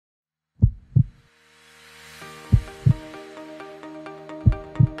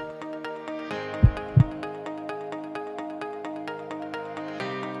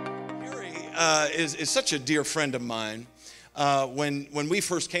is such a dear friend of mine. When we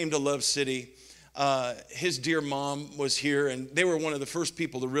first came to Love City, his dear mom was here, and they were one of the first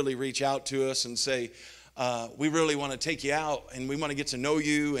people to really reach out to us and say, we really want to take you out, and we want to get to know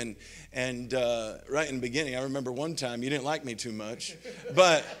you. And right in the beginning, I remember one time you didn't like me too much,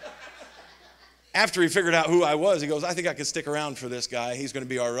 but after he figured out who I was, he goes, I think I can stick around for this guy. He's going to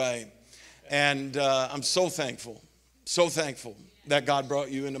be all right. And I'm so thankful that God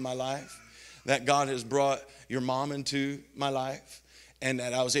brought you into my life, that God has brought your mom into my life, and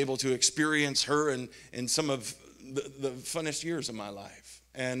that I was able to experience her in some of the funnest years of my life.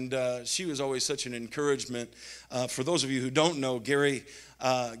 And she was always such an encouragement. For those of you who don't know,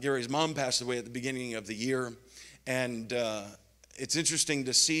 Gary's mom passed away at the beginning of the year, and it's interesting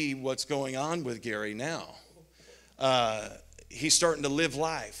to see what's going on with Gary now. He's starting to live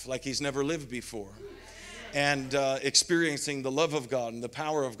life like he's never lived before, and experiencing the love of God and the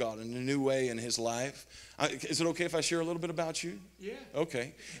power of God in a new way in his life. Is it okay if I share a little bit about you? Yeah.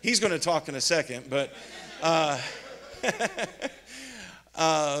 Okay. He's going to talk in a second, but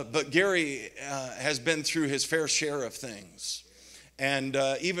Gary has been through his fair share of things. And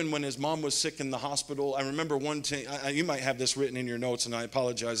even when his mom was sick in the hospital, I remember one thing, you might have this written in your notes, and I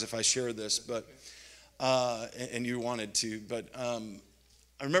apologize if I share this, but and you wanted to. But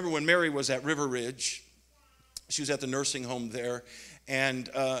I remember when Mary was at River Ridge, she was at the nursing home there, and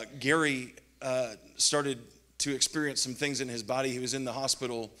Gary started to experience some things in his body. He was in the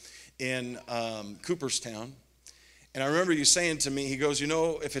hospital in Cooperstown. And I remember you saying to me, he goes,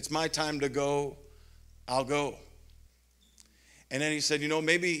 if it's my time to go, I'll go. And then he said,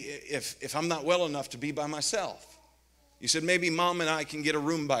 maybe if I'm not well enough to be by myself, you said, maybe Mom and I can get a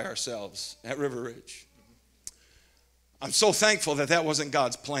room by ourselves at River Ridge. I'm so thankful that wasn't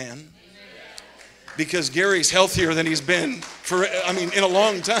God's plan, because Gary's healthier than he's been in a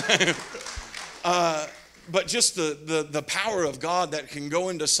long time. But just the power of God that can go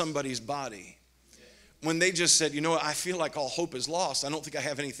into somebody's body. When they just said, I feel like all hope is lost. I don't think I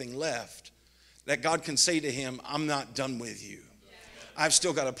have anything left. That God can say to him, I'm not done with you. I've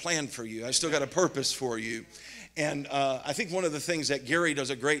still got a plan for you. I've still got a purpose for you. And I think one of the things that Gary does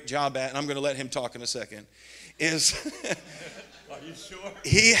a great job at, and I'm going to let him talk in a second, is Are you sure?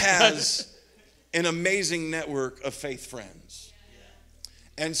 He has an amazing network of faith friends.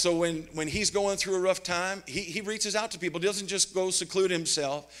 And so when he's going through a rough time, he reaches out to people. He doesn't just go seclude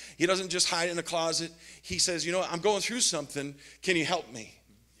himself. He doesn't just hide in a closet. He says, I'm going through something. Can you help me?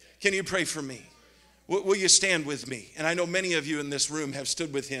 Can you pray for me? Will you stand with me? And I know many of you in this room have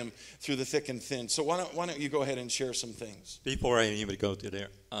stood with him through the thick and thin. So why don't you go ahead and share some things? Before I even go to there,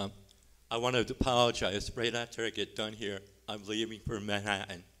 I wanted to apologize. Right after I get done here, I'm leaving for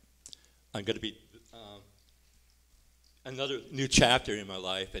Manhattan. I'm going to be another new chapter in my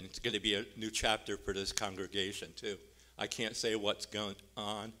life, and it's going to be a new chapter for this congregation too. I can't say what's going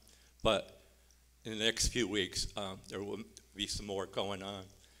on, but in the next few weeks, there will be some more going on.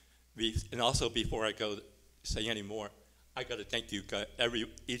 And also, before I go say any more, I got to thank you guys,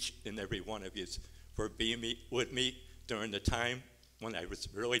 each and every one of you, for being with me during the time when I was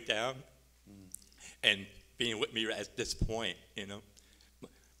really down, and being with me at this point.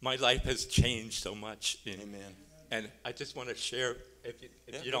 My life has changed so much. Amen. And I just want to share, if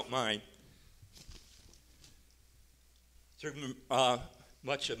you don't mind, through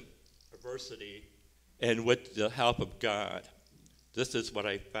much adversity and with the help of God, this is what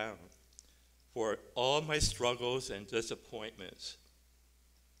I found. For all my struggles and disappointments,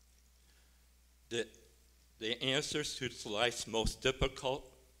 the answers to life's most difficult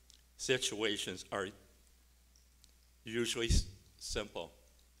situations are usually simple.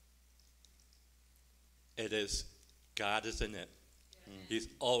 It is, God is in it. He's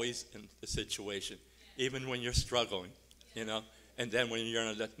always in the situation, even when you're struggling, and then when you're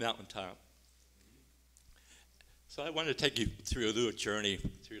on the mountaintop. So I want to take you through a little journey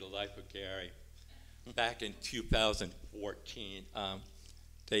through the life of Gary. Back in 2014,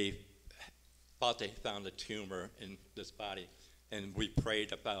 they thought they found a tumor in this body, and we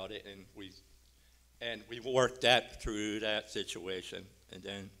prayed about it, and we worked through that situation. And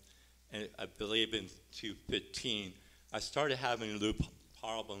then, I believe in 2015, I started having little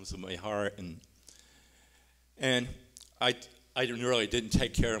problems with my heart, and I really didn't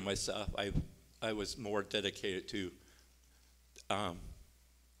take care of myself. I was more dedicated to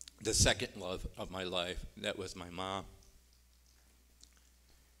the second love of my life. That was my mom.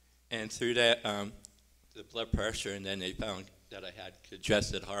 And through that, the blood pressure, and then they found that I had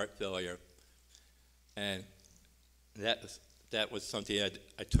congested heart failure. And that was something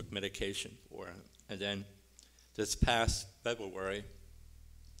I took medication for. And then this past February,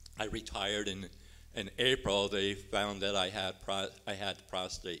 I retired in April. They found that I had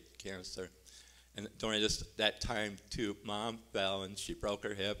prostate cancer. And during that time, too, Mom fell and she broke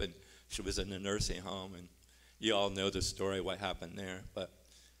her hip, and she was in a nursing home. And you all know the story, what happened there. But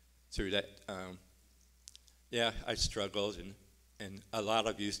through that, yeah, I struggled, and a lot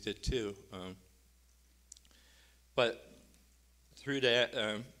of you did too. But through that,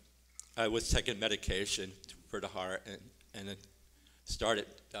 I was taking medication for the heart, and it started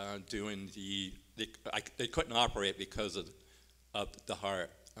doing they couldn't operate because of the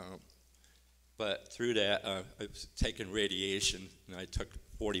heart. But through that, I was taking radiation, and I took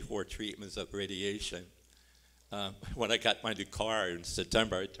 44 treatments of radiation. When I got my new car in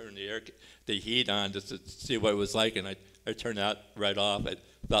September, I turned the heat on just to see what it was like, and I turned it out right off. It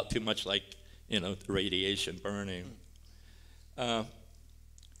felt too much like, radiation burning. But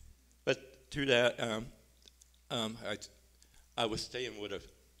through that, I was staying with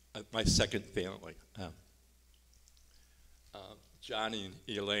my second family, Johnny and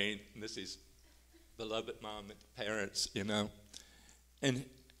Elaine, Missy's beloved mom and parents, and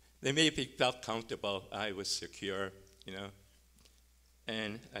they made me felt comfortable. I was secure,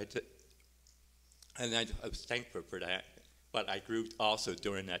 and I was thankful for that. But I grew also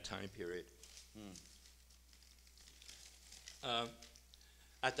during that time period.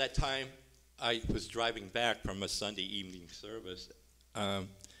 At that time, I was driving back from a Sunday evening service, and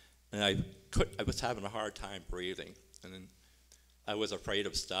I was having a hard time breathing, and then I was afraid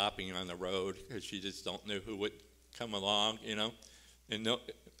of stopping on the road because you just don't know who would come along, And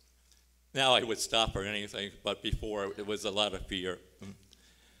now I would stop or anything, but before it was a lot of fear.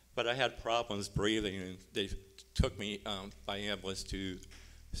 But I had problems breathing, and they took me by ambulance to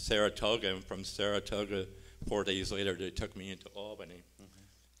Saratoga, and from Saratoga, 4 days later, they took me into Albany.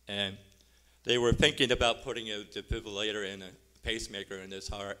 And they were thinking about putting a defibrillator and a pacemaker in this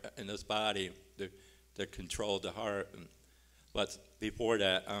heart, in this body, to control the heart. But before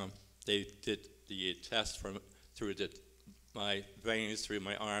that, they did the test through my veins, through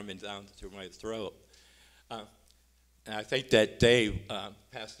my arm, and down through my throat. And I think that day,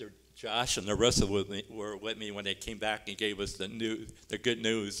 Pastor Josh and Larissa were with me when they came back and gave us the good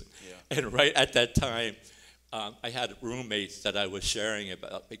news. Yeah. And right at that time, I had roommates that I was sharing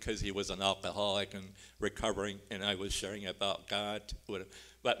about, because he was an alcoholic and recovering, and I was sharing about God with him.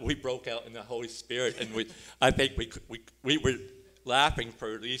 But we broke out in the Holy Spirit, and I think we were laughing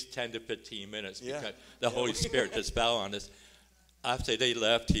for at least 10 to 15 minutes because the Holy Spirit just fell on us. After they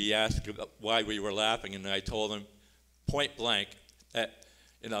left, he asked why we were laughing, and I told him point blank that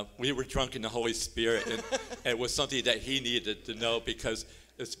we were drunk in the Holy Spirit, and it was something that he needed to know, because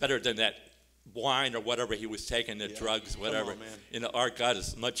it's better than that wine or whatever he was taking, the drugs, whatever. Come on, our God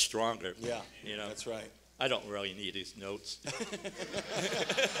is much stronger. Yeah, that's right. I don't really need these notes.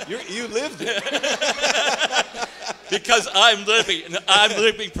 You lived it. Because I'm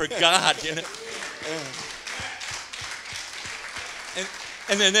living for God.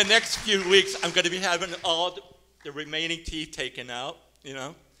 And in the next few weeks, I'm going to be having all the remaining teeth taken out.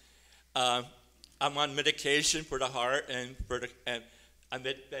 I'm on medication for the heart, and I've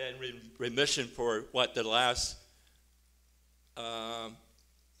been in remission for the last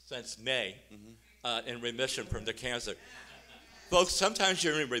since May. In remission from the cancer. Folks, sometimes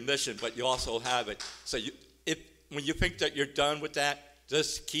you're in remission, but you also have it. So when you think that you're done with that,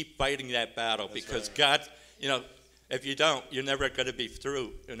 just keep fighting that battle. That's because right. God, if you don't, you're never going to be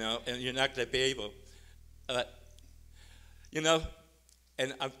through, and you're not going to be able.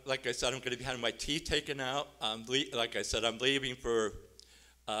 And like I said, I'm going to be having my teeth taken out. Like I said, I'm leaving for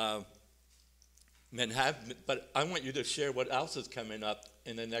Manhattan, but I want you to share what else is coming up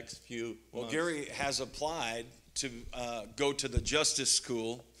in the next few months. Well, Gary has applied to go to the Justice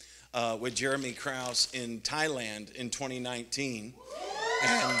School with Jeremy Krause in Thailand in 2019.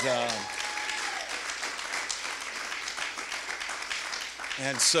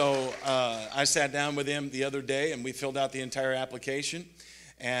 And so I sat down with him the other day, and we filled out the entire application.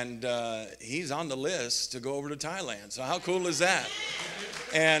 And he's on the list to go over to Thailand. So how cool is that?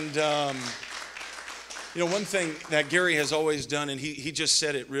 And one thing that Gary has always done, and he just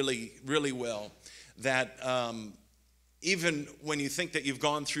said it really, really well, that even when you think that you've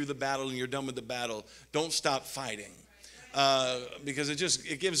gone through the battle and you're done with the battle, don't stop fighting. Because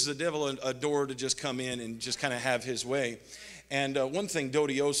it gives the devil a door to just come in and just kind of have his way. And one thing,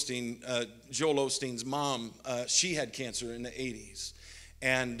 Dodie Osteen, Joel Osteen's mom, she had cancer in the 80s.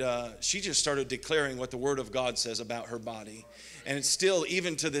 And she just started declaring what the Word of God says about her body. And it's still,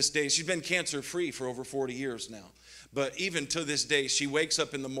 even to this day, she's been cancer-free for over 40 years now. But even to this day, she wakes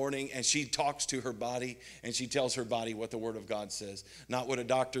up in the morning and she talks to her body and she tells her body what the Word of God says, not what a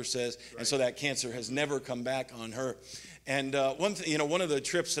doctor says. Right. And so that cancer has never come back on her. And one of the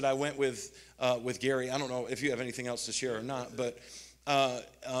trips that I went with Gary, I don't know if you have anything else to share or not, but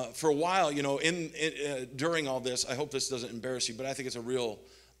for a while, during all this, I hope this doesn't embarrass you, but I think it's a real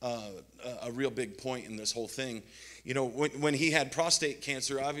big point in this whole thing. When he had prostate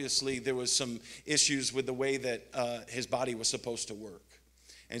cancer, obviously there was some issues with the way that his body was supposed to work.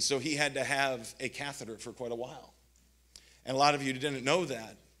 And so he had to have a catheter for quite a while. And a lot of you didn't know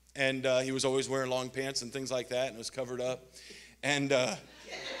that. And he was always wearing long pants and things like that, and it was covered up. And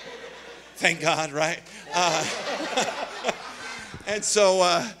thank God, right? And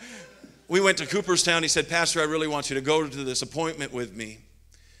so we went to Cooperstown. He said, Pastor, I really want you to go to this appointment with me.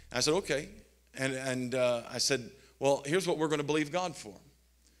 I said, okay. And I said, well, here's what we're going to believe God for.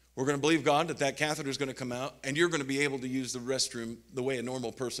 We're going to believe God that catheter is going to come out, and you're going to be able to use the restroom the way a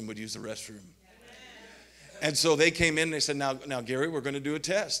normal person would use the restroom. And so they came in and they said, now, Gary, we're going to do a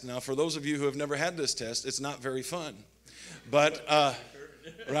test. Now, for those of you who have never had this test, it's not very fun. But,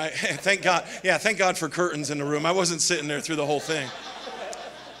 right, thank God. Yeah, thank God for curtains in the room. I wasn't sitting there through the whole thing.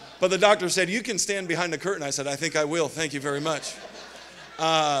 But the doctor said, you can stand behind the curtain. I said, I think I will. Thank you very much.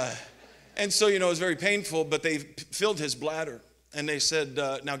 And so, it was very painful, but they filled his bladder. And they said,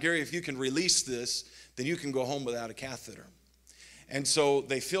 now, Gary, if you can release this, then you can go home without a catheter. And so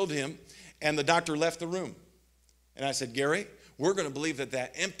they filled him, and the doctor left the room. And I said, Gary, we're going to believe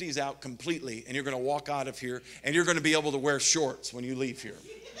that empties out completely, and you're going to walk out of here, and you're going to be able to wear shorts when you leave here,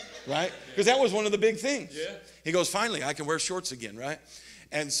 right? Because that was one of the big things. Yeah. He goes, finally, I can wear shorts again, right?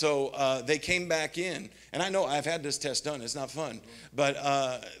 And so they came back in, and I know I've had this test done. It's not fun. But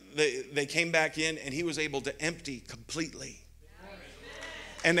they came back in, and he was able to empty completely.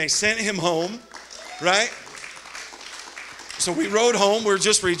 And they sent him home, right? So we rode home. We're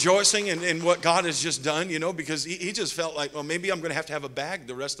just rejoicing in what God has just done, because he just felt like, well, maybe I'm going to have a bag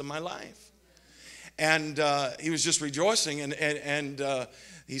the rest of my life. And he was just rejoicing, and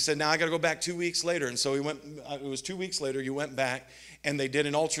he said, now I got to go back 2 weeks later. And so he went. It was 2 weeks later. You went back, and they did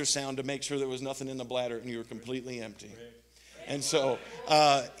an ultrasound to make sure there was nothing in the bladder, and you were completely empty. And so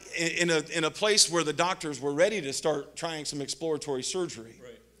in a place where the doctors were ready to start trying some exploratory surgery,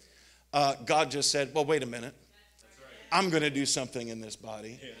 God just said, well, wait a minute. I'm going to do something in this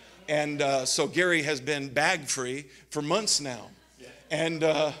body. And so Gary has been bag-free for months now. And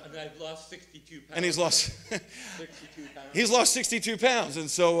I've lost 62 pounds. And he's lost 62 pounds. He's lost 62 pounds. And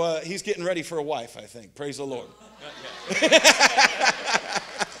so he's getting ready for a wife, I think. Praise the Lord.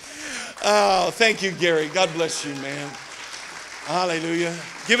 Oh, thank you, Gary. God bless you, man. Hallelujah.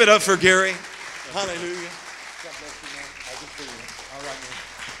 Give it up for Gary. Hallelujah. God bless you, man. I'll just for you. All right, man.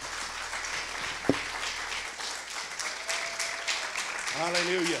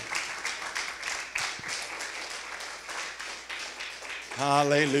 Hallelujah.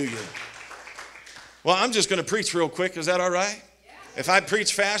 Hallelujah. Well, I'm just going to preach real quick. Is that all right? Yeah. If I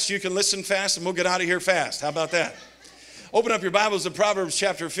preach fast, you can listen fast, and we'll get out of here fast. How about that? Open up your Bibles to Proverbs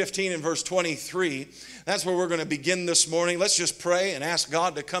chapter 15 and verse 23. That's where we're going to begin this morning. Let's just pray and ask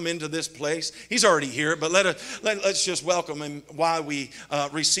God to come into this place. He's already here, but let's just welcome him while we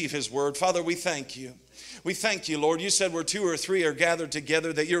receive his word. Father, we thank you. We thank you, Lord. You said where 2 or 3 are gathered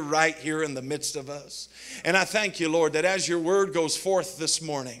together, that you're right here in the midst of us. And I thank you, Lord, that as your word goes forth this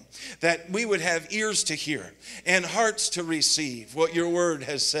morning, that we would have ears to hear and hearts to receive what your word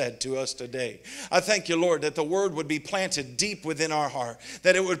has said to us today. I thank you, Lord, that the word would be planted deep within our heart,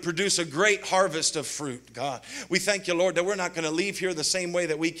 that it would produce a great harvest of fruit, God. We thank you, Lord, that we're not going to leave here the same way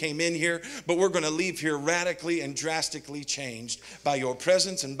that we came in here, but we're going to leave here radically and drastically changed by your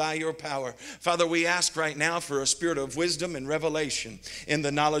presence and by your power. Father, we ask right now for a spirit of wisdom and revelation in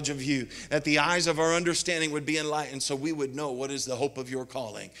the knowledge of you, that the eyes of our understanding would be enlightened so we would know what is the hope of your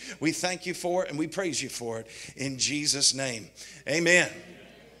calling. We thank you for it and we praise you for it in Jesus' name. Amen.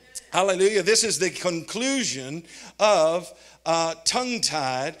 Hallelujah. This is the conclusion of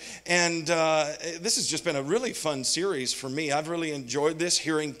Tongue-Tied, and this has just been a really fun series for me. I've really enjoyed this,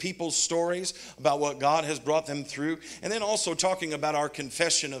 hearing people's stories about what God has brought them through, and then also talking about our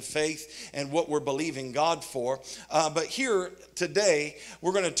confession of faith and what we're believing God for. But here today,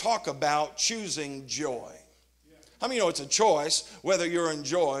 we're going to talk about choosing joy. How many know it's a choice whether you're in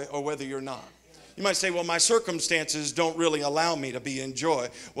joy or whether you're not? You might say, well, my circumstances don't really allow me to be in joy.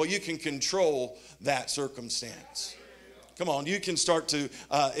 Well, you can control that circumstance. Come on, you can start to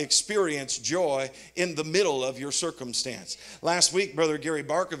experience joy in the middle of your circumstance. Last week, Brother Gary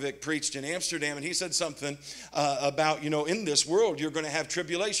Barkovic preached in Amsterdam, and he said something about, in this world, you're going to have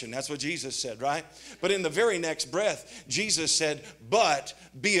tribulation. That's what Jesus said, right? But in the very next breath, Jesus said, but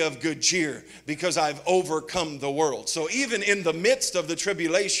be of good cheer, because I've overcome the world. So even in the midst of the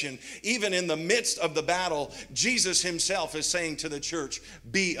tribulation, even in the midst of the battle, Jesus himself is saying to the church,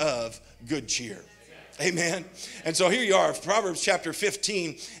 be of good cheer. Amen. And so here you are, Proverbs chapter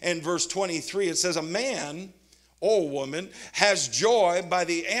 15 and verse 23. It says, a man or woman has joy by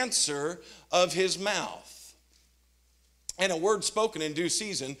the answer of his mouth, and a word spoken in due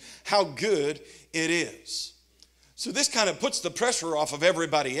season, how good it is. So this kind of puts the pressure off of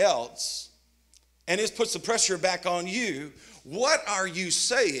everybody else, and it puts the pressure back on you. What are you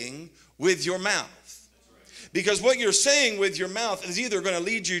saying with your mouth? Because what you're saying with your mouth is either going to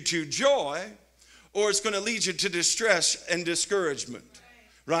lead you to joy, or it's going to lead you to distress and discouragement,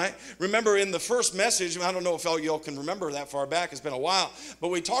 right? Remember in the first message, I don't know if all y'all can remember that far back, it's been a while, but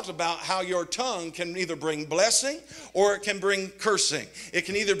we talked about how your tongue can either bring blessing or it can bring cursing. It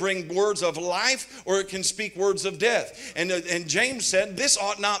can either bring words of life or it can speak words of death. And James said this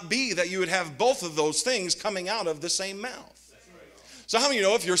ought not be, that you would have both of those things coming out of the same mouth. So how many of you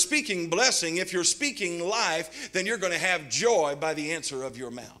know if you're speaking blessing, if you're speaking life, then you're going to have joy by the answer of your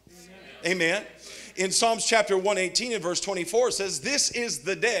mouth? Amen. In Psalms chapter 118 and verse 24, it says, this is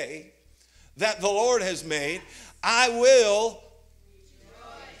the day that the Lord has made. I will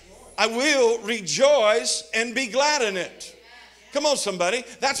rejoice and be glad in it. Come on, somebody.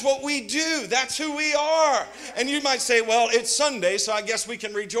 That's what we do. That's who we are. And you might say, well, it's Sunday, so I guess we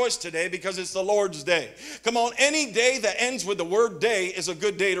can rejoice today because it's the Lord's day. Come on, any day that ends with the word day is a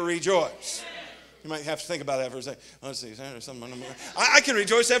good day to rejoice. You might have to think about that for a second. Let's see. I can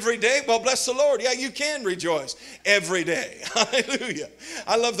rejoice every day. Well, bless the Lord. Yeah, you can rejoice every day. Hallelujah.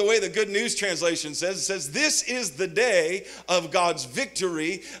 I love the way the Good News Translation says. It says, this is the day of God's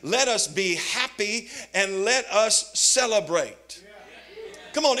victory. Let us be happy and let us celebrate.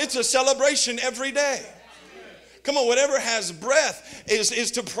 Come on, it's a celebration every day. Come on, whatever has breath is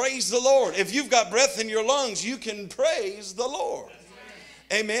to praise the Lord. If you've got breath in your lungs, you can praise the Lord.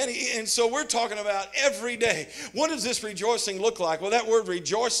 Amen. And so we're talking about every day. What does this rejoicing look like? Well, that word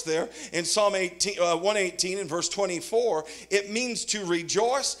rejoice there in Psalm 118 and verse 24, it means to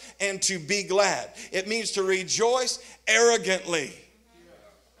rejoice and to be glad. It means to rejoice arrogantly.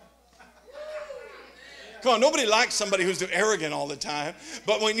 Come on, nobody likes somebody who's arrogant all the time.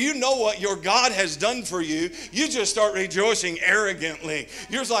 But when you know what your God has done for you, you just start rejoicing arrogantly.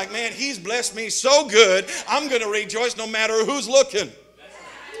 You're just like, man, he's blessed me so good, I'm going to rejoice no matter who's looking.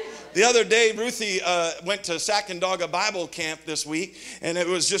 The other day, Ruthie went to Sacandaga Bible Camp this week, and it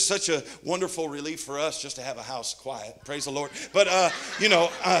was just such a wonderful relief for us just to have a house quiet. Praise the Lord. But, no,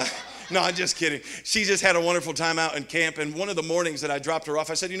 I'm just kidding. She just had a wonderful time out in camp, and one of the mornings that I dropped her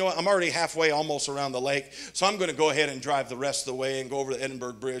off, I said, you know what, I'm already halfway almost around the lake, so I'm going to go ahead and drive the rest of the way and go over the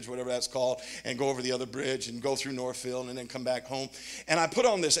Edinburgh Bridge, whatever that's called, and go over the other bridge and go through Northfield and then come back home. And I put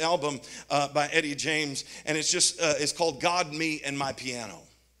on this album by Eddie James, and it's called God, Me, and My Piano.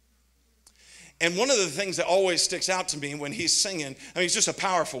 And one of the things that always sticks out to me when he's singing, I mean, he's just a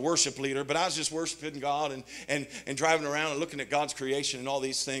powerful worship leader, but I was just worshiping God and driving around and looking at God's creation and all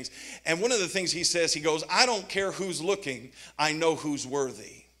these things. And one of the things he says, he goes, I don't care who's looking, I know who's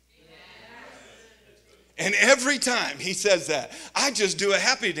worthy. And every time he says that, I just do a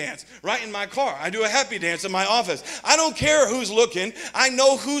happy dance right in my car. I do a happy dance in my office. I don't care who's looking. I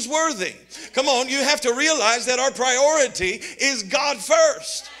know who's worthy. Come on, you have to realize that our priority is God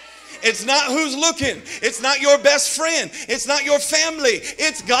first. It's not who's looking. It's not your best friend. It's not your family.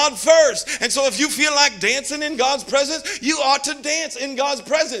 It's God first. And so if you feel like dancing in God's presence, you ought to dance in God's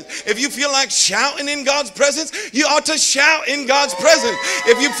presence. If you feel like shouting in God's presence, you ought to shout in God's presence.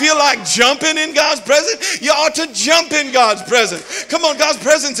 If you feel like jumping in God's presence, you ought to jump in God's presence. Come on, God's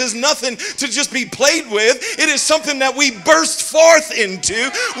presence is nothing to just be played with. It is something that we burst forth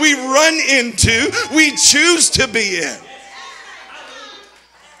into, we run into, we choose to be in.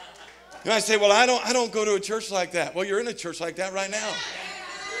 You might say, well, I don't go to a church like that. Well, you're in a church like that right now.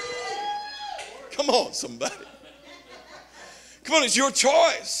 Come on, somebody. Come on, it's your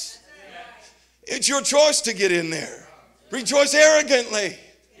choice. It's your choice to get in there. Rejoice arrogantly.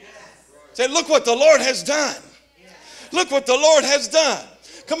 Say, look what the Lord has done. Look what the Lord has done.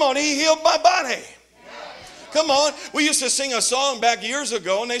 Come on, he healed my body. Come on. We used to sing a song back years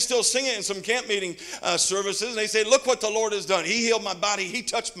ago, and they still sing it in some camp meeting services. And they say, look what the Lord has done. He healed my body. He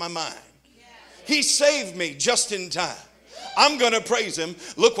touched my mind. He saved me just in time. I'm going to praise him.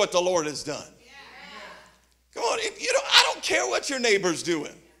 Look what the Lord has done. Come on, I don't care what your neighbor's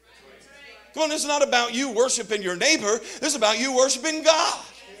doing. Come on, this is not about you worshiping your neighbor. This is about you worshiping God.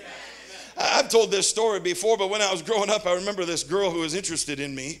 I've told this story before, but when I was growing up, I remember this girl who was interested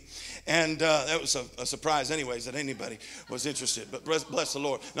in me. And that was a surprise anyways that anybody was interested. But bless the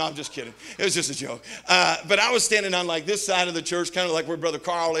Lord. No, I'm just kidding. It was just a joke. But I was standing on like this side of the church, kind of like where Brother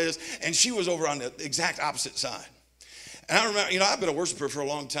Carl is. And she was over on the exact opposite side. And I remember, I've been a worshiper for a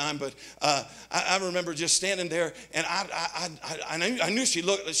long time, but I remember just standing there, and I knew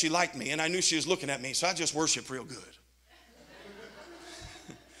she liked me, and I knew she was looking at me, so I just worshiped real good.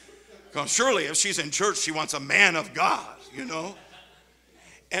 Because surely if she's in church, she wants a man of God,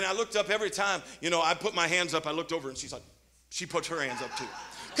 And I looked up every time, I put my hands up, I looked over, and she puts her hands up too.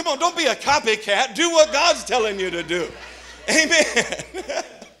 Come on, don't be a copycat. Do what God's telling you to do. Amen.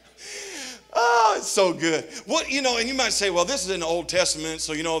 Oh, it's so good. And you might say, well, this is in the Old Testament,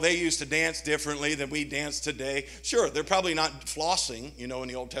 so, they used to dance differently than we dance today. Sure, they're probably not flossing, in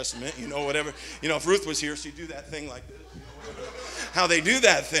the Old Testament, whatever. If Ruth was here, she'd do that thing like this, how they do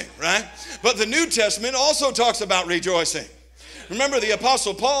that thing, right? But the New Testament also talks about rejoicing. Remember the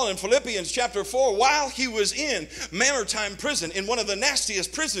Apostle Paul in Philippians chapter 4, while he was in Mamertine prison, in one of the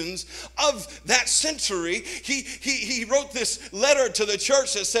nastiest prisons of that century, he wrote this letter to the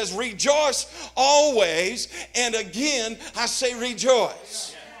church that says, rejoice always, and again I say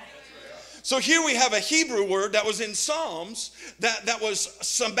rejoice. So here we have a Hebrew word that was in Psalms that was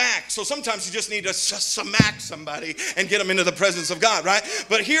samak. So sometimes you just need to samak somebody and get them into the presence of God, right?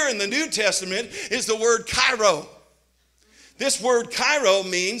 But here in the New Testament is the word chairo. This word chairo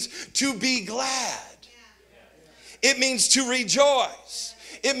means to be glad. It means to rejoice.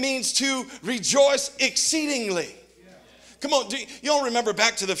 It means to rejoice exceedingly. Come on, you all remember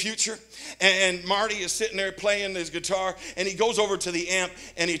Back to the Future? And Marty is sitting there playing his guitar, and he goes over to the amp,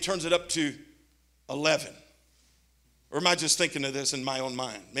 and he turns it up to 11. Or am I just thinking of this in my own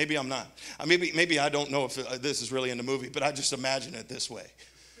mind? Maybe I'm not. Maybe I don't know if this is really in the movie, but I just imagine it this way.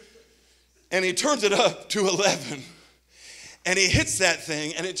 And he turns it up to 11. And he hits that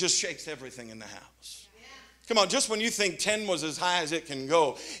thing, and it just shakes everything in the house. Come on, just when you think 10 was as high as it can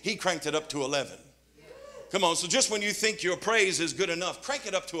go, he cranked it up to 11. Come on, so just when you think your praise is good enough, crank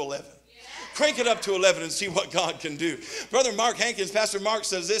it up to 11. Crank it up to 11 and see what God can do. Brother Mark Hankins, Pastor Mark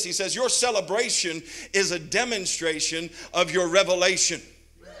says this. He says, your celebration is a demonstration of your revelation.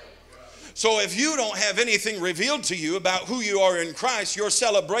 So if you don't have anything revealed to you about who you are in Christ, your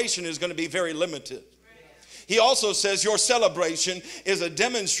celebration is going to be very limited. He also says your celebration is a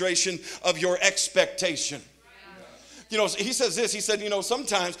demonstration of your expectation. He says this, he said,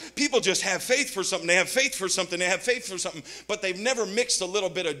 sometimes people just have faith for something. They have faith for something. They have faith for something, but they've never mixed a little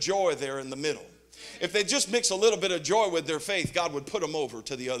bit of joy there in the middle. If they just mix a little bit of joy with their faith, God would put them over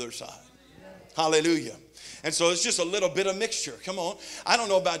to the other side. Hallelujah. And so it's just a little bit of mixture. Come on. I don't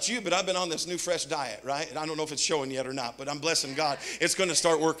know about you, but I've been on this new fresh diet, right? And I don't know if it's showing yet or not, but I'm blessing God. It's going to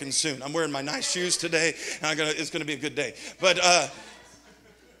start working soon. I'm wearing my nice shoes today, and it's going to be a good day. But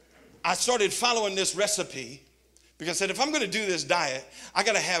I started following this recipe because I said, if I'm going to do this diet, I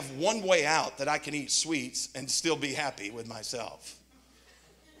got to have one way out that I can eat sweets and still be happy with myself.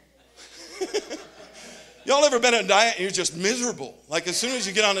 Y'all ever been on a diet and you're just miserable? Like as soon as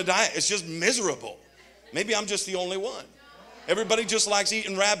you get on a diet, it's just miserable. Maybe I'm just the only one. Everybody just likes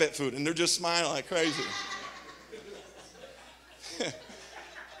eating rabbit food, and they're just smiling like crazy.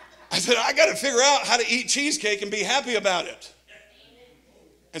 I said, I got to figure out how to eat cheesecake and be happy about it.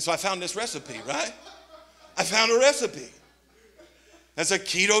 And so I found this recipe, right? I found a recipe. That's a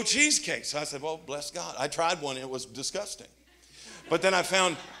keto cheesecake. So I said, well, bless God. I tried one. It was disgusting. But then I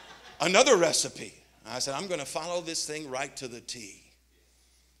found another recipe. I said, I'm going to follow this thing right to the T.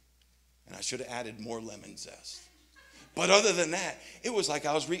 And I should have added more lemon zest. But other than that, it was like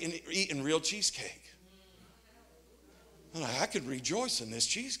I was eating real cheesecake. I'm like, I could rejoice in this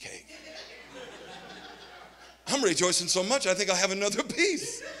cheesecake. I'm rejoicing so much, I think I'll have another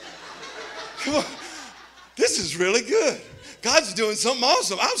piece. Come on. This is really good. God's doing something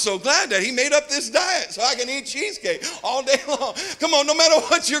awesome. I'm so glad that he made up this diet so I can eat cheesecake all day long. Come on, no matter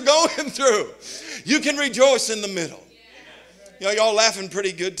what you're going through, you can rejoice in the middle. Y'all laughing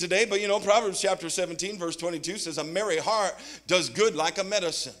pretty good today, but Proverbs chapter 17, verse 22 says, a merry heart does good like a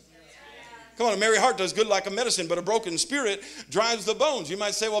medicine. Come on, a merry heart does good like a medicine, but a broken spirit drives the bones. You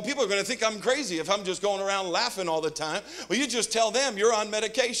might say, well, people are going to think I'm crazy if I'm just going around laughing all the time. Well, you just tell them you're on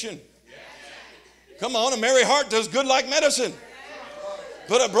medication. Come on, a merry heart does good like medicine.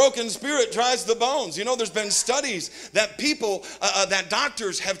 But a broken spirit dries the bones. There's been studies that that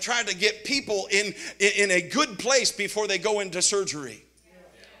doctors have tried to get people in a good place before they go into surgery.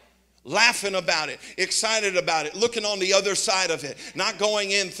 laughing about it, excited about it, looking on the other side of it, not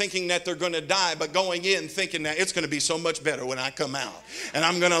going in thinking that they're going to die, but going in thinking that it's going to be so much better when I come out, and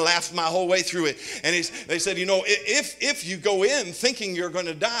I'm going to laugh my whole way through it. And they said, you know, if you go in thinking you're going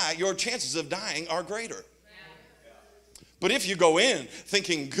to die, your chances of dying are greater. But if you go in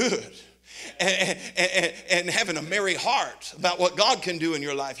thinking good and having a merry heart about what God can do in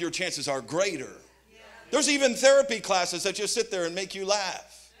your life, your chances are greater. There's even therapy classes that just sit there and make you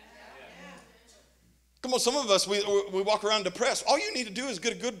laugh. Come on, some of us, we walk around depressed. All you need to do is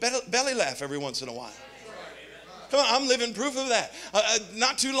get a good belly laugh every once in a while. Come on, I'm living proof of that.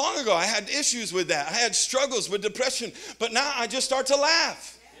 Not too long ago, I had issues with that. I had struggles with depression, but now I just start to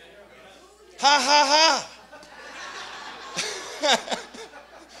laugh. Ha, ha, ha.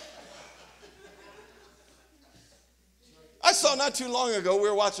 I saw not too long ago, we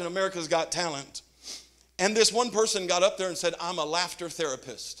were watching America's Got Talent, and this one person got up there and said, I'm a laughter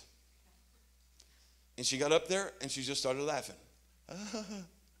therapist. And she got up there and she just started laughing.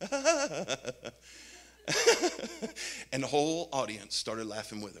 And the whole audience started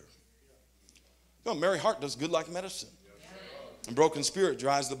laughing with her. No, merry heart does good like medicine. A broken spirit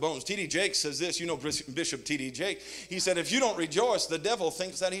dries the bones. T.D. Jakes says this. You know Bishop T.D. Jakes. He said, if you don't rejoice, the devil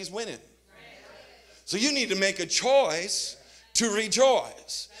thinks that he's winning. So you need to make a choice to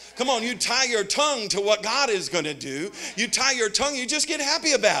rejoice. Come on, you tie your tongue to what God is going to do. You tie your tongue, you just get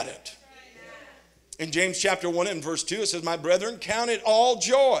happy about it. In James chapter 1 and verse 2, it says, my brethren, count it all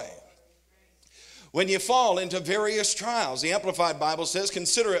joy when you fall into various trials. The Amplified Bible says,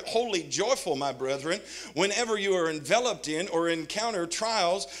 consider it wholly joyful, my brethren, whenever you are enveloped in or encounter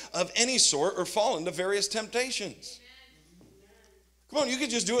trials of any sort or fall into various temptations. Come on, you could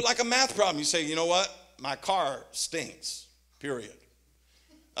just do it like a math problem. You say, you know what? My car stinks, period.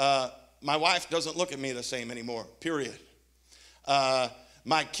 My wife doesn't look at me the same anymore, period.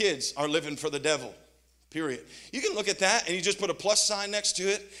 My kids are living for the devil. Period. You can look at that and you just put a plus sign next to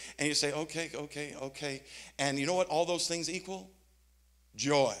it and you say, okay, okay, okay. And you know what all those things equal?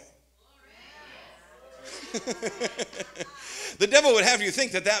 Joy. The devil would have you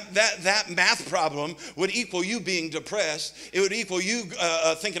think that math problem would equal you being depressed. It would equal you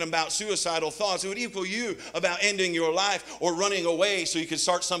thinking about suicidal thoughts. It would equal you about ending your life or running away so you could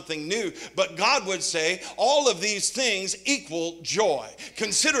start something new. But God would say all of these things equal joy.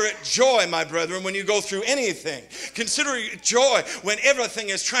 Consider it joy, my brethren, when you go through anything. Consider it joy when everything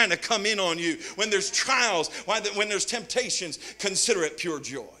is trying to come in on you. When there's trials, when there's temptations, consider it pure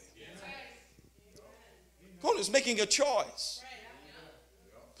joy. God is making a choice.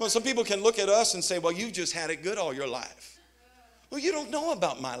 Well, some people can look at us and say, well, you've just had it good all your life. Well, you don't know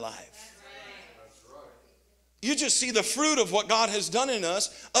about my life. You just see the fruit of what God has done in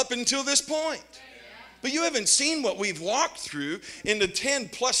us up until this point. But you haven't seen what we've walked through in the 10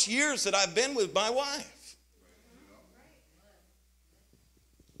 plus years that I've been with my wife.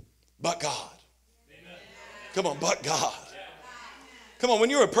 But God. Come on, but God. Come on,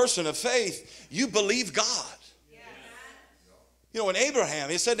 when you're a person of faith, you believe God. You know, in Abraham,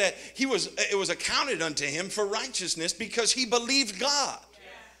 it said that it was accounted unto him for righteousness because he believed God.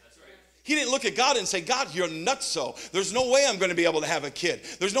 He didn't look at God and say, God, you're nutso. There's no way I'm going to be able to have a kid.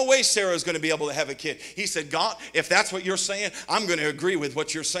 There's no way Sarah's going to be able to have a kid. He said, God, if that's what you're saying, I'm going to agree with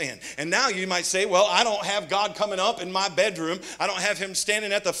what you're saying. And now you might say, well, I don't have God coming up in my bedroom. I don't have him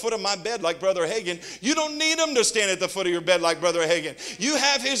standing at the foot of my bed like Brother Hagin. You don't need him to stand at the foot of your bed like Brother Hagin. You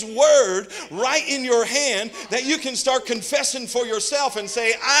have his word right in your hand that you can start confessing for yourself and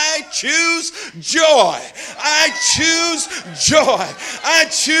say, I choose joy. I choose joy. I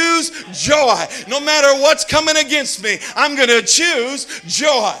choose joy. No matter what's coming against me, I'm going to choose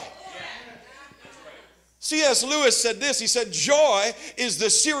joy. C.S. Lewis said this. He said, joy is the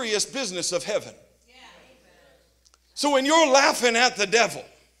serious business of heaven. So when you're laughing at the devil,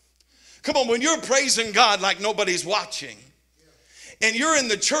 come on, when you're praising God like nobody's watching, and you're in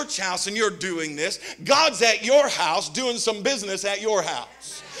the church house and you're doing this, God's at your house doing some business at your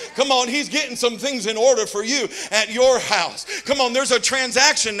house. Come on, he's getting some things in order for you at your house. Come on, there's a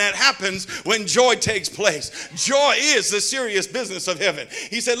transaction that happens when joy takes place. Joy is the serious business of heaven.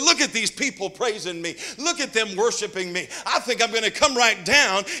 He said, look at these people praising me. Look at them worshiping me. I think I'm going to come right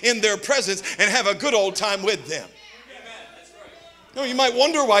down in their presence and have a good old time with them. You know, you might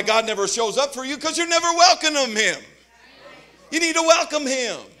wonder why God never shows up for you because you're never welcoming him. You need to welcome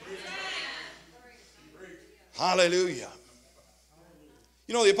him. Hallelujah.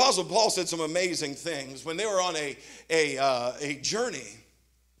 You know, the Apostle Paul said some amazing things. When they were on a journey,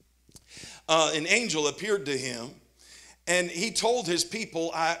 an angel appeared to him, and he told his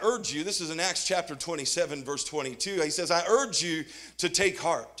people, I urge you, this is in Acts chapter 27, verse 22. He says, I urge you to take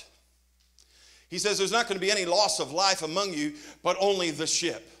heart. He says there's not going to be any loss of life among you, but only the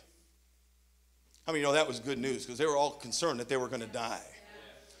ship. How many know that was good news? Because they were all concerned that they were going to die.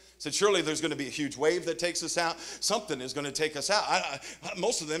 Said, surely there's going to be a huge wave that takes us out. Something is going to take us out.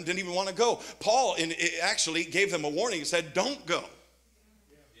 Most of them didn't even want to go. Paul actually gave them a warning. He said, don't go.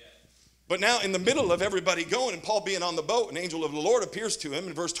 But now in the middle of everybody going and Paul being on the boat, an angel of the Lord appears to him.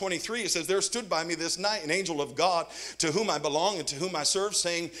 In verse 23, it says, there stood by me this night an angel of God to whom I belong and to whom I serve,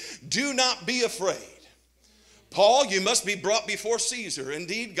 saying, do not be afraid. Paul, you must be brought before Caesar.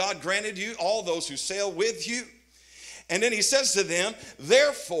 Indeed, God granted you all those who sail with you. And then he says to them,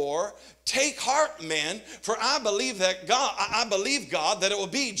 therefore, take heart, men, for I believe God that it will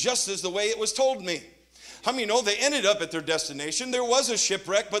be just as the way it was told me. How many know they ended up at their destination? There was a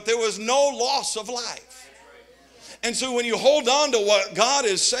shipwreck, but there was no loss of life. And so when you hold on to what God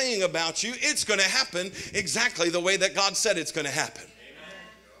is saying about you, it's going to happen exactly the way that God said it's going to happen. Amen.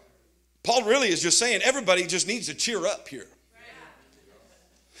 Paul really is just saying everybody just needs to cheer up here.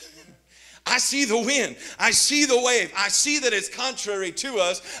 I see the wind. I see the wave. I see that it's contrary to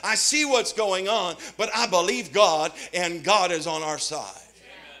us. I see what's going on, but I believe God, and God is on our side.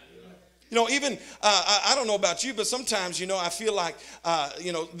 You know, even, I don't know about you, but sometimes, you know, I feel like,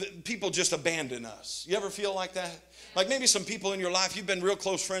 people just abandon us. You ever feel like that? Like maybe some people in your life you've been real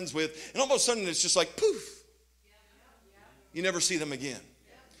close friends with, and all of a sudden it's just like, poof. You never see them again.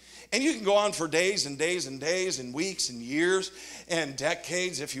 And you can go on for days and days and days and weeks and years and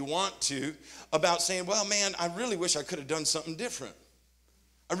decades if you want to about saying, well, man, I really wish I could have done something different.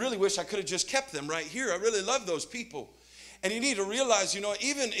 I really wish I could have just kept them right here. I really love those people. And you need to realize, you know,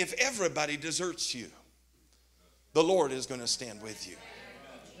 even if everybody deserts you, the Lord is going to stand with you.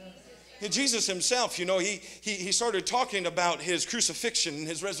 And Jesus himself, you know, he started talking about his crucifixion and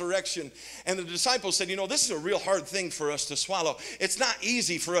his resurrection. And the disciples said, you know, this is a real hard thing for us to swallow. It's not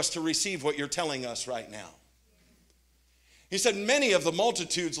easy for us to receive what you're telling us right now. He said, many of the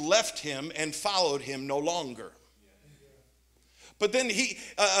multitudes left him and followed him no longer. But then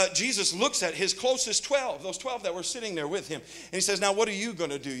Jesus looks at his closest 12, those 12 that were sitting there with him. And he says, now what are you going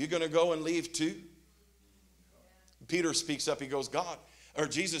to do? You're going to go and leave too? Peter speaks up. He goes, God, or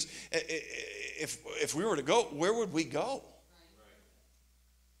Jesus, if we were to go, where would we go?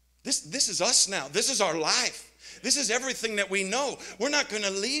 This is us now. This is our life. This is everything that we know. We're not going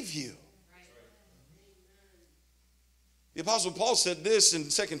to leave you. The Apostle Paul said this in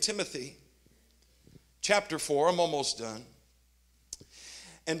 2 Timothy chapter 4. I'm almost done.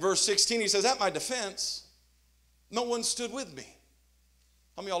 In verse 16, he says, at my defense, no one stood with me.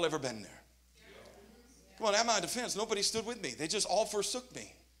 How many of y'all ever been there? Come on, at my defense, nobody stood with me. They just all forsook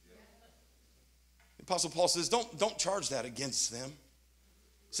me. The Apostle Paul says, don't charge that against them.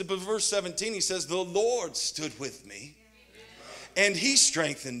 He said, but verse 17, he says, the Lord stood with me, and he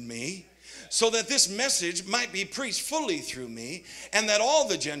strengthened me, so that this message might be preached fully through me, and that all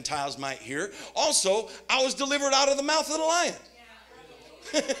the Gentiles might hear. Also, I was delivered out of the mouth of the lion.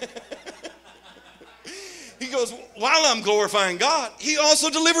 He goes, while I'm glorifying God, he also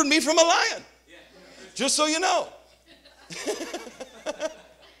delivered me from a lion. Just so you know.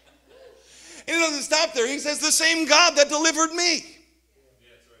 And he doesn't stop there. He says, the same God that delivered me,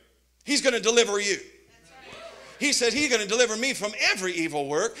 he's going to deliver you. He said he's going to deliver me from every evil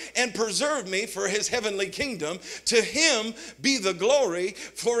work and preserve me for his heavenly kingdom. To him be the glory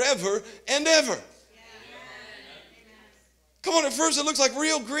forever and ever. Come on, at first it looks like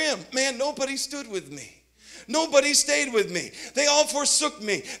real grim. Man, nobody stood with me. Nobody stayed with me. They all forsook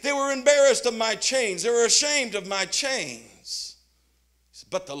me. They were embarrassed of my chains. They were ashamed of my chains.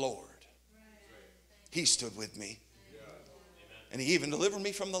 But the Lord, he stood with me. And he even delivered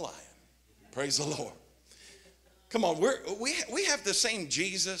me from the lion. Praise the Lord. Come on, we have the same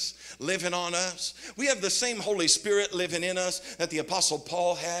Jesus living on us. We have the same Holy Spirit living in us that the Apostle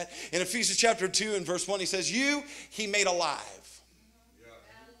Paul had. In Ephesians chapter 2 and verse 1, he says, you, he made alive.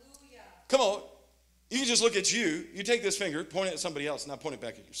 Yeah. Come on. You can just look at you. You take this finger, point it at somebody else, now point it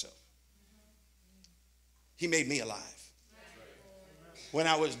back at yourself. He made me alive when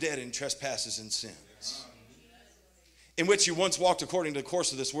I was dead in trespasses and sins, in which you once walked according to the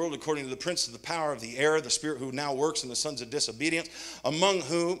course of this world, according to the prince of the power of the air, the spirit who now works in the sons of disobedience, among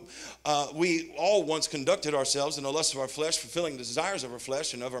whom we all once conducted ourselves in the lust of our flesh, fulfilling the desires of our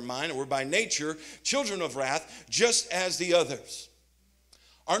flesh and of our mind, and were by nature children of wrath, just as the others.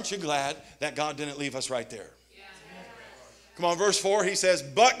 Aren't you glad that God didn't leave us right there? Yeah. Come on, verse 4, he says,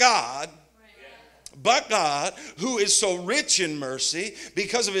 but God, who is so rich in mercy,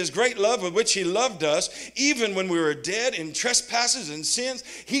 because of his great love with which he loved us, even when we were dead in trespasses and sins,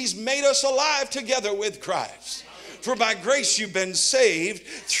 he's made us alive together with Christ. For by grace you've been saved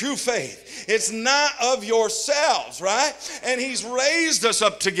through faith. It's not of yourselves, right? And he's raised us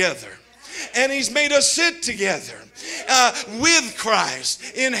up together. And he's made us sit together with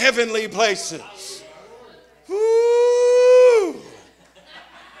Christ in heavenly places. Woo!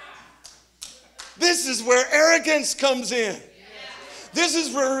 This is where arrogance comes in. This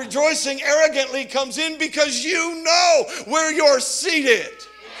is where rejoicing arrogantly comes in, because you know where you're seated.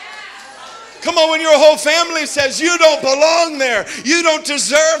 Come on, when your whole family says you don't belong there, you don't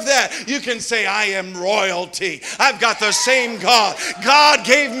deserve that, you can say, I am royalty. I've got the same God. God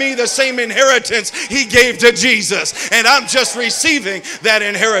gave me the same inheritance he gave to Jesus, and I'm just receiving that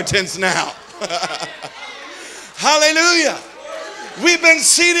inheritance now. Hallelujah. We've been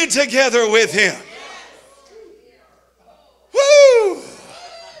seated together with him. Woo!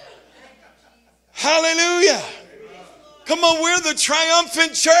 Hallelujah. Come on, we're the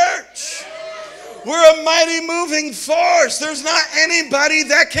triumphant church. We're a mighty moving force. There's not anybody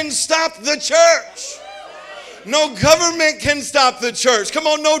that can stop the church. No government can stop the church. Come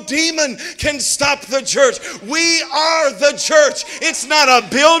on, no demon can stop the church. We are the church. It's not a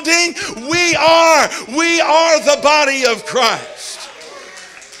building. We are the body of Christ.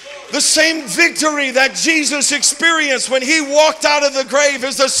 The same victory that Jesus experienced when he walked out of the grave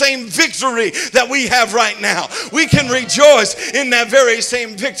is the same victory that we have right now. We can rejoice in that very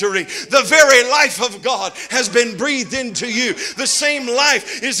same victory. The very life of God has been breathed into you. The same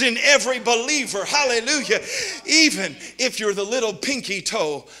life is in every believer. Hallelujah. Even if you're the little pinky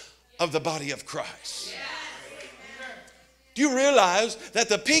toe of the body of Christ. Do you realize that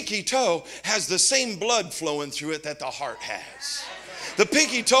the pinky toe has the same blood flowing through it that the heart has? The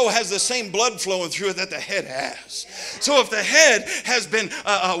pinky toe has the same blood flowing through it that the head has. So if the head has been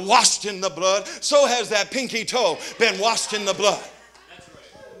washed in the blood, so has that pinky toe been washed in the blood.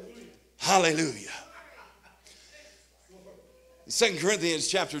 Hallelujah. 2 Corinthians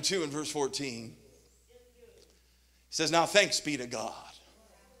chapter 2 and verse 14. He says, now thanks be to God,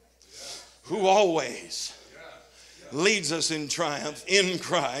 who always leads us in triumph in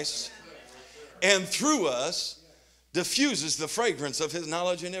Christ, and through us diffuses the fragrance of his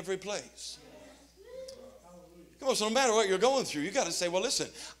knowledge in every place. Come on, so no matter what you're going through, you got to say, well, listen,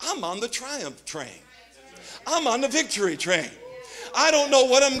 I'm on the triumph train. I'm on the victory train. I don't know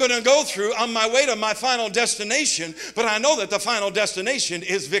what I'm going to go through on my way to my final destination, but I know that the final destination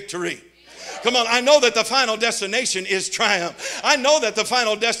is victory. Come on, I know that the final destination is triumph. I know that the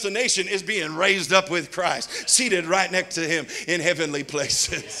final destination is being raised up with Christ, seated right next to him in heavenly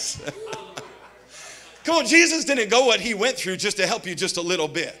places. Come on, Jesus didn't go what he went through just to help you just a little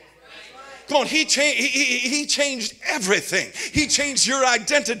bit. Come on, he changed everything. He changed your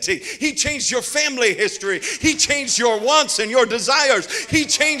identity. He changed your family history. He changed your wants and your desires. He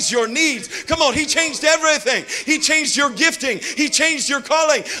changed your needs. Come on, he changed everything. He changed your gifting. He changed your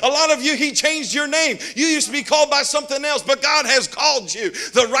calling. A lot of you, he changed your name. You used to be called by something else, but God has called you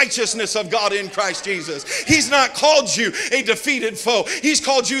the righteousness of God in Christ Jesus. He's not called you a defeated foe. He's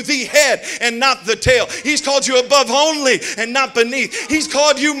called you the head and not the tail. He's called you above only and not beneath. He's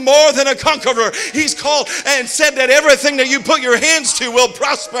called you more than a conqueror. He's called and said that everything that you put your hands to will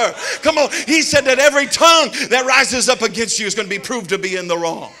prosper. Come on, he said that every tongue that rises up against you is going to be proved to be in the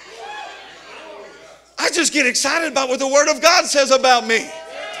wrong. I just get excited about what the Word of God says about me.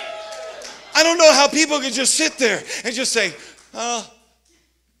 I don't know how people can just sit there and just say,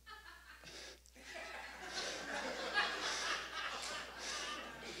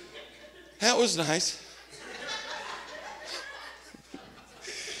 that was nice.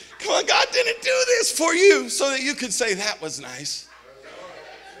 Come on, God didn't do this for you so that you could say that was nice.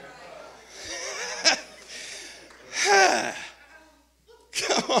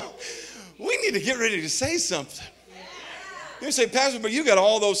 Come on. We need to get ready to say something. You say, Pastor, but you got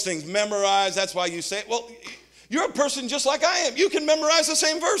all those things memorized. That's why you say it. Well, you're a person just like I am. You can memorize the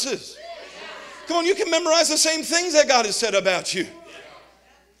same verses. Come on, you can memorize the same things that God has said about you.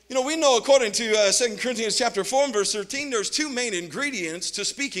 You know, we know according to 2 Corinthians chapter 4 and verse 13, there's two main ingredients to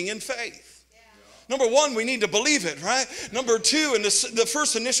speaking in faith. Number one, we need to believe it, right? Number two, and the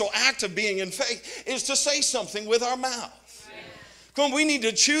first initial act of being in faith is to say something with our mouth. Come on, we need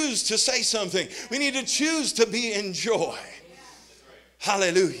to choose to say something. We need to choose to be in joy.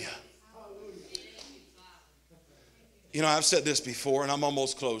 Hallelujah. You know, I've said this before, and I'm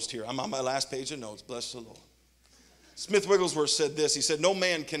almost closed here. I'm on my last page of notes. Bless the Lord. Smith Wigglesworth said this. He said, no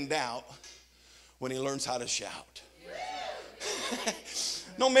man can doubt when he learns how to shout.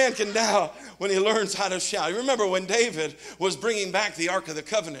 No man can doubt when he learns how to shout. You remember when David was bringing back the Ark of the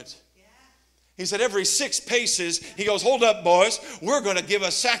Covenant? He said, every 6 paces, he goes, hold up, boys. We're going to give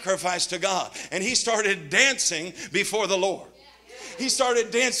a sacrifice to God. And he started dancing before the Lord. He started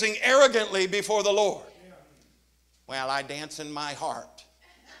dancing arrogantly before the Lord. Well, I dance in my heart.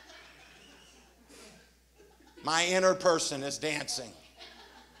 My inner person is dancing.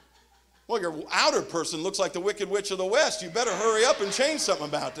 Well, your outer person looks like the Wicked Witch of the West. You better hurry up and change something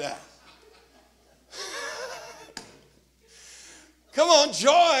about that. Come on,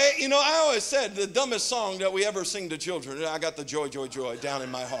 joy. You know, I always said the dumbest song that we ever sing to children, I got the joy, joy, joy down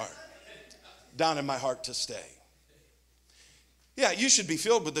in my heart. Down in my heart to stay. Yeah, you should be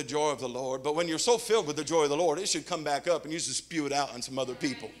filled with the joy of the Lord, but when you're so filled with the joy of the Lord, it should come back up and you should spew it out on some other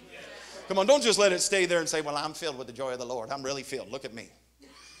people. Come on, don't just let it stay there and say, well, I'm filled with the joy of the Lord. I'm really filled. Look at me.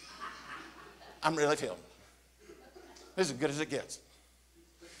 I'm really filled. This is as good as it gets.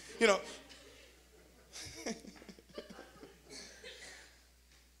 You know,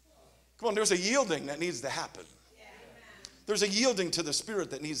 come on, there's a yielding that needs to happen. There's a yielding to the Spirit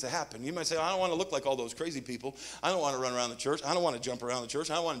that needs to happen. You might say, I don't want to look like all those crazy people. I don't want to run around the church. I don't want to jump around the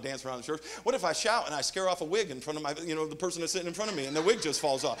church. I don't want to dance around the church. What if I shout and I scare off a wig in front of my, the person that's sitting in front of me and the wig just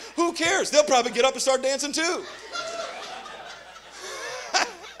falls off? Who cares? They'll probably get up and start dancing too.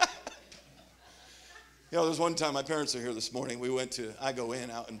 There's one time, my parents are here this morning. We went to I Go In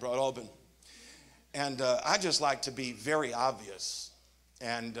out in Broadalbin. And I just like to be very obvious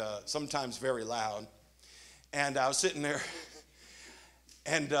and sometimes very loud. And I was sitting there,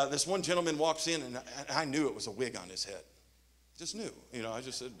 and this one gentleman walks in, and I knew it was a wig on his head. Just knew. I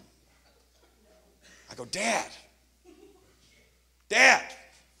just said, I go, Dad. That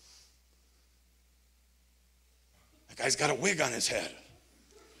guy's got a wig on his head.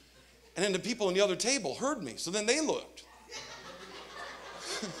 And then the people on the other table heard me, so then they looked.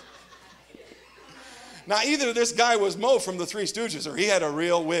 Now, either this guy was Mo from the Three Stooges, or he had a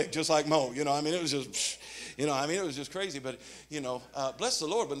real wig, just like Mo. It was just, it was just crazy. But, bless the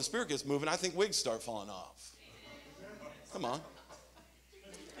Lord, when the Spirit gets moving, I think wigs start falling off. Come on.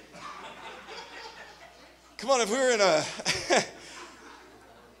 Come on, if we're in a...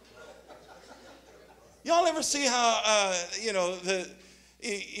 Y'all ever see how,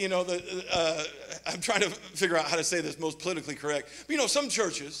 I'm trying to figure out how to say this most politically correct. But, some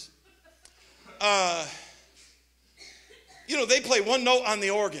churches, they play one note on the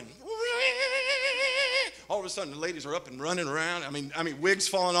organ. All of a sudden, the ladies are up and running around. I mean, wigs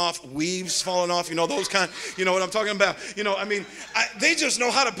falling off, weaves falling off, those kind, what I'm talking about. They just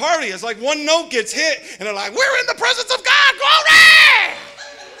know how to party. It's like one note gets hit, and they're like, we're in the presence of God, glory!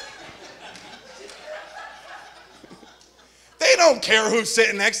 They don't care who's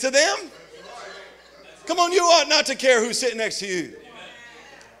sitting next to them. Come on, you ought not to care who's sitting next to you.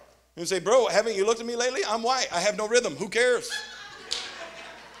 You say, bro, haven't you looked at me lately? I'm white. I have no rhythm. Who cares?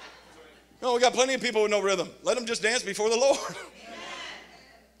 No, we got plenty of people with no rhythm. Let them just dance before the Lord.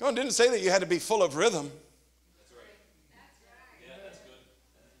 No, it didn't say that you had to be full of rhythm. That's right. Yeah, that's good.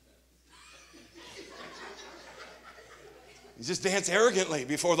 You just dance arrogantly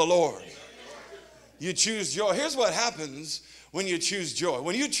before the Lord. You choose joy. Here's what happens when you choose joy.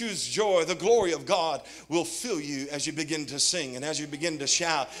 When you choose joy, the glory of God will fill you as you begin to sing and as you begin to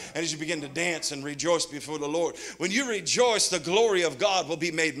shout and as you begin to dance and rejoice before the Lord. When you rejoice, the glory of God will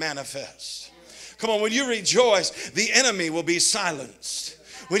be made manifest. Come on, when you rejoice, the enemy will be silenced.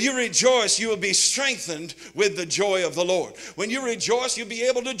 When you rejoice, you will be strengthened with the joy of the Lord. When you rejoice, you'll be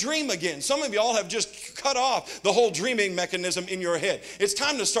able to dream again. Some of y'all have just cut off the whole dreaming mechanism in your head. It's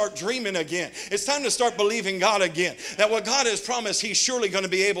time to start dreaming again. It's time to start believing God again. That what God has promised, He's surely going to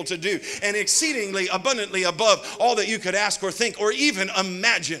be able to do. And exceedingly abundantly above all that you could ask or think or even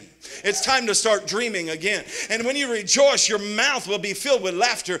imagine. It's time to start dreaming again. And when you rejoice, your mouth will be filled with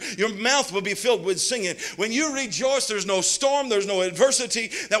laughter. Your mouth will be filled with singing. When you rejoice, there's no storm, there's no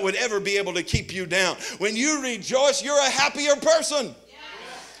adversity that would ever be able to keep you down. When you rejoice, you're a happier person.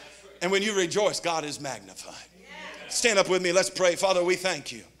 And when you rejoice, God is magnified. Stand up with me. Let's pray. Father, we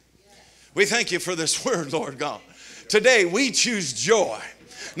thank you. We thank you for this word, Lord God. Today, we choose joy.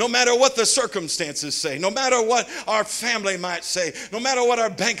 No matter what the circumstances say, no matter what our family might say, no matter what our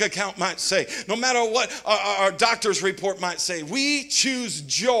bank account might say, no matter what our doctor's report might say, we choose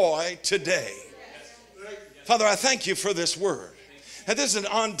joy today. Father, I thank you for this word. And this is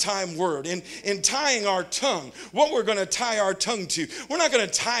an on-time word. In tying our tongue, what we're going to tie our tongue to, we're not going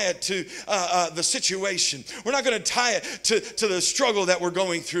to tie it to the situation. We're not going to tie it to the struggle that we're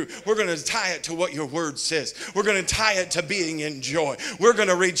going through. We're going to tie it to what your word says. We're going to tie it to being in joy. We're going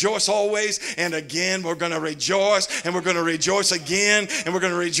to rejoice always, and again we're going to rejoice, and we're going to rejoice again, and we're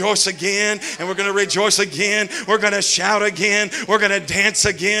going to rejoice again, and we're going to rejoice again. We're going to shout again. We're going to dance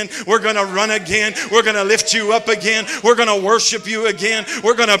again. We're going to run again. We're going to lift you up again. We're going to worship you again.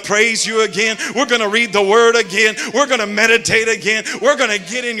 We're going to praise you again. We're going to read the word again. We're going to meditate again. We're going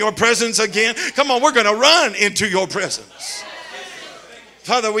to get in your presence again. Come on, we're going to run into your presence.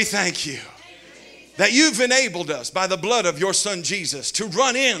 Father, we thank you that you've enabled us by the blood of your son Jesus to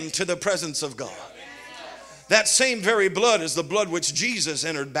run into the presence of God. That same very blood is the blood which Jesus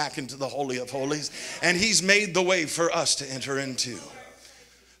entered back into the Holy of Holies, and he's made the way for us to enter into.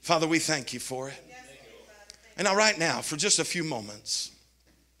 Father, we thank you for it. And now right now, for just a few moments,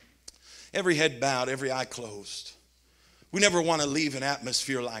 every head bowed, every eye closed. We never want to leave an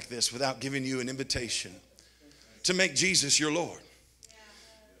atmosphere like this without giving you an invitation to make Jesus your Lord.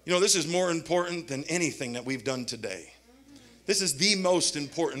 You know, this is more important than anything that we've done today. This is the most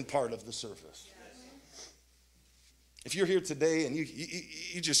important part of the service. If you're here today and you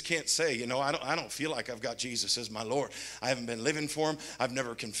just can't say, you know, I don't feel like I've got Jesus as my Lord. I haven't been living for him. I've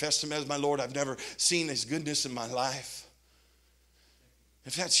never confessed him as my Lord. I've never seen his goodness in my life.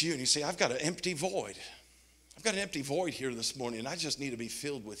 If that's you and you say, I've got an empty void. I've got an empty void here this morning and I just need to be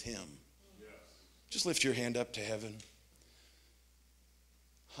filled with him. Just lift your hand up to heaven.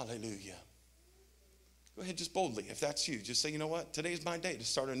 Hallelujah. Go ahead, just boldly. If that's you, just say, you know what? Today's my day to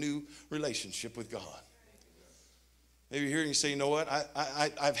start a new relationship with God. Maybe you're here and you say, you know what?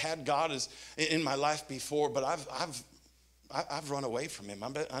 I've had God in my life before, but I've run away from him.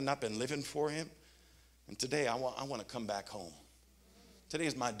 I've not been living for him. And today I want to come back home. Today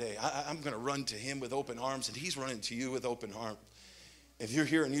is my day. I'm going to run to him with open arms, and he's running to you with open arms. If you're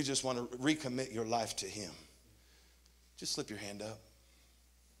here and you just want to recommit your life to him, just slip your hand up.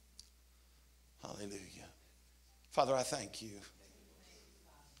 Hallelujah. Father, I thank you.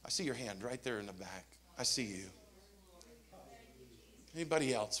 I see your hand right there in the back. I see you.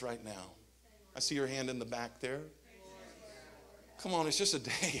 Anybody else right now? I see your hand in the back there. Come on, it's just a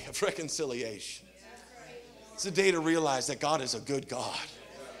day of reconciliation. It's a day to realize that God is a good God,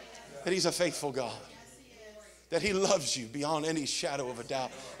 that he's a faithful God, that he loves you beyond any shadow of a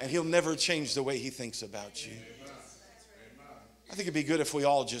doubt, and he'll never change the way he thinks about you. I think it'd be good if we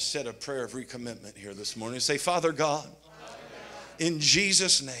all just said a prayer of recommitment here this morning and say, Father God, in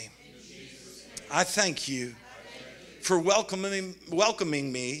Jesus' name, I thank you for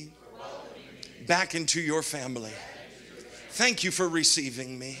welcoming me back into your family. Thank you for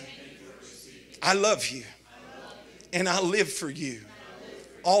receiving me. I love you. And I'll live for you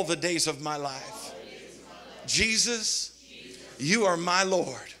all the days of my life. Jesus, you are my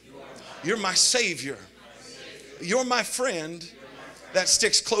Lord. You're my Savior. You're my friend that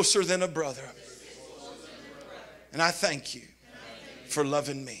sticks closer than a brother. And I thank you for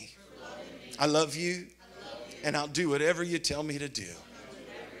loving me. I love you, and I'll do whatever you tell me to do.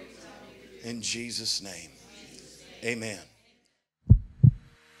 In Jesus' name, amen.